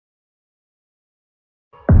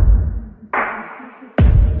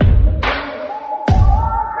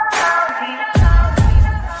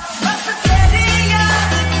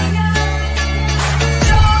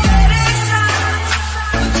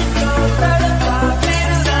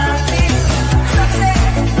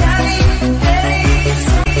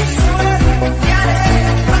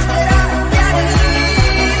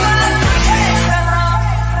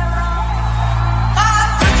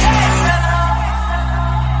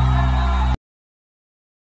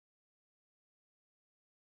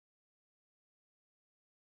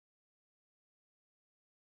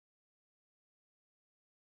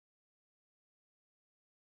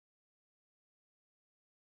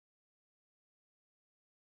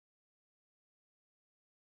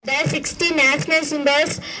The 60 national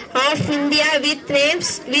symbols of India with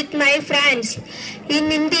names with my friends.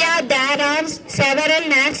 In India, there are several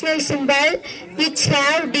national symbols which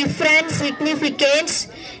have different significance.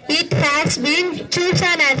 It has been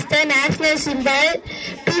chosen as the national symbol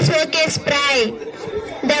to showcase pride.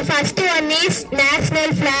 The first one is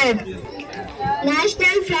national flag.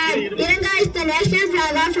 National flag. Tiranga is the national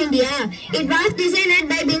flag of India. It was designed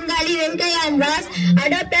by Bengali Venkaya and was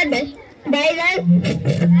adopted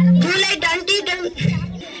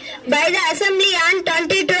by the Assembly on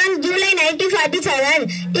 22 July 1947.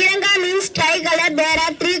 Tiranga means tricolor. There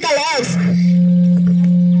are three colors.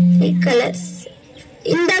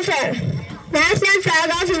 In the national flag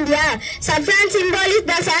of India, saffron symbol is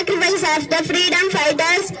the sacrifice of the freedom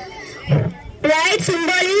fighters. White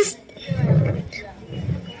symbol is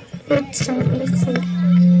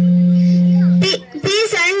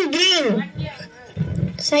peace and green.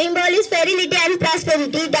 Symbol is sterility and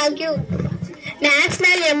prosperity. Thank you.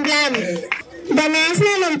 National emblem. The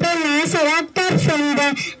national emblem is adapted from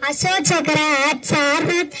the Ashok Chakra at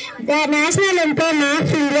Sarnath. The national emblem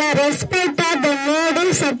of India respected the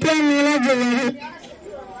model Satyamela Jewelry.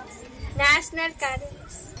 National currency.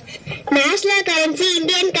 National currency,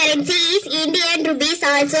 Indian currency is Indian rupees,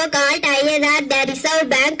 also called INR. The Reserve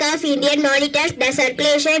Bank of India monitors the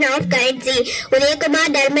circulation of currency. Udayakumar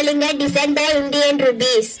Dharmalinga designed the Indian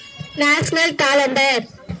rupees. National calendar.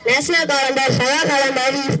 National calendar. Saya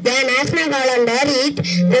calendar is the national calendar. It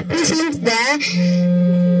represents the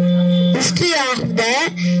history of the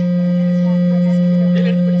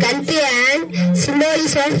country and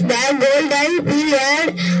symbolizes the golden period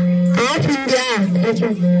of India.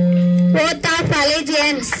 Oath of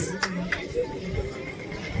Allegiance.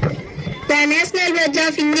 The national badge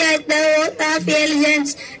of India is the Oath of Allegiance.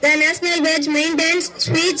 The national badge maintains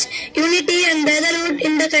peace, unity and brotherhood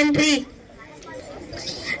in the country.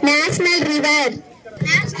 National river.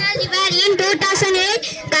 National river in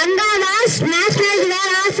 2008, Ganga was national river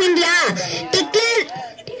of India. Declared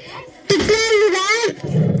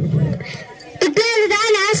the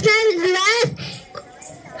national river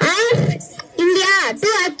of India to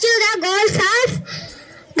achieve the goals of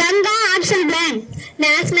Ganga Action Plan.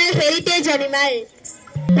 National heritage animal.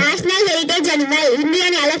 National heritage animal.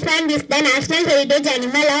 Indian elephant is the national heritage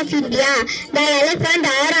animal of India. The elephant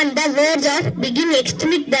are on the verge of being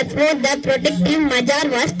extinct. Therefore, the protective measure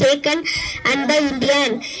was taken and the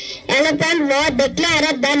Indian elephant was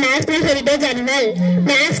declared the national heritage animal.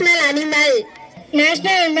 National animal.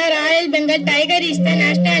 National animal Royal Bengal tiger is the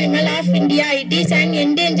national animal of India. It is an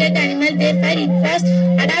endangered animal, therefore it was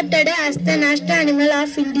adopted as the national animal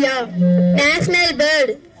of India. National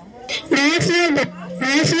bird. National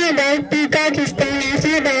bird. Peacock is the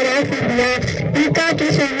national bird of India. Peacock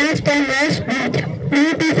is one of the most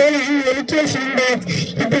beautiful and religious birds.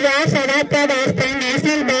 It was adopted as the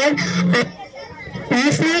national bird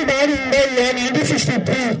in the year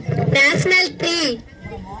 1963. National tree.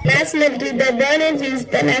 National tree. The banyan is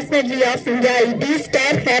the national tree of India. It is the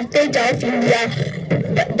heritage of India.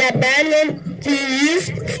 The banyan tree is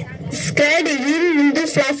sacred in Hindu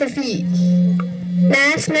philosophy.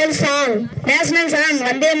 National song. National song.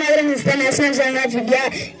 Vande Mataram is the national song of India.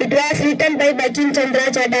 It was written by Bankim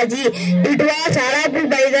Chandra Chatterjee. It was adopted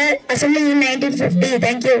by the Assembly in 1950.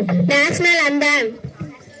 Thank you. National anthem.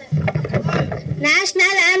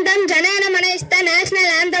 National anthem. Janana Mana is the national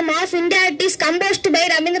anthem of India. It is composed by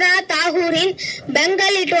Rabindranath Tagore in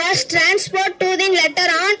Bengal. It was transferred to the later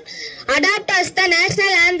on adopted as the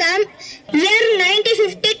national anthem year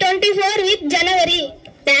 1950-24 with January.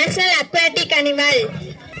 National aquatic animal.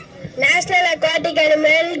 National aquatic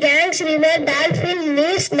animal. Ganges river dolphin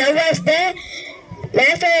is now as the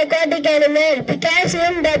national aquatic animal because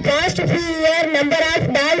in the past few years number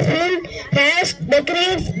of dolphin has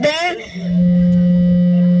decreased. The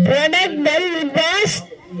product then it was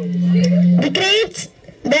decreased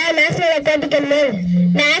the national aquatic animal.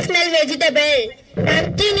 National vegetable.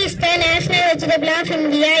 Pumpkin is the national vegetable of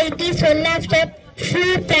India. It is one of the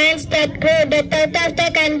fruit plants that grow out of the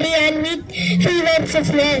country and with fever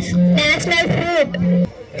sickness. National fruit.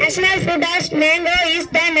 National fruit of mango is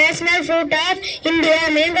the national fruit of India.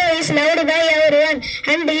 Mango is loved by everyone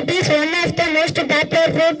and it is one of the most popular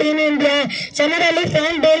fruit in India. Generally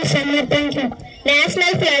found in summer. Thank you.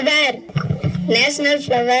 National flower. National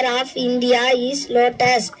flower of India is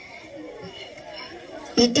lotus.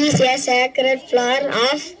 It is a sacred flower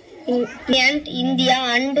of India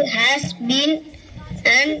and has been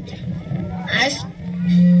an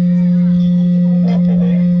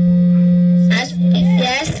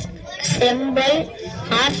auspicious symbol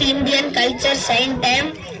of Indian culture since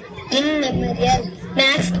time immemorial.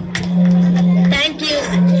 Next. Thank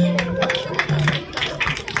you.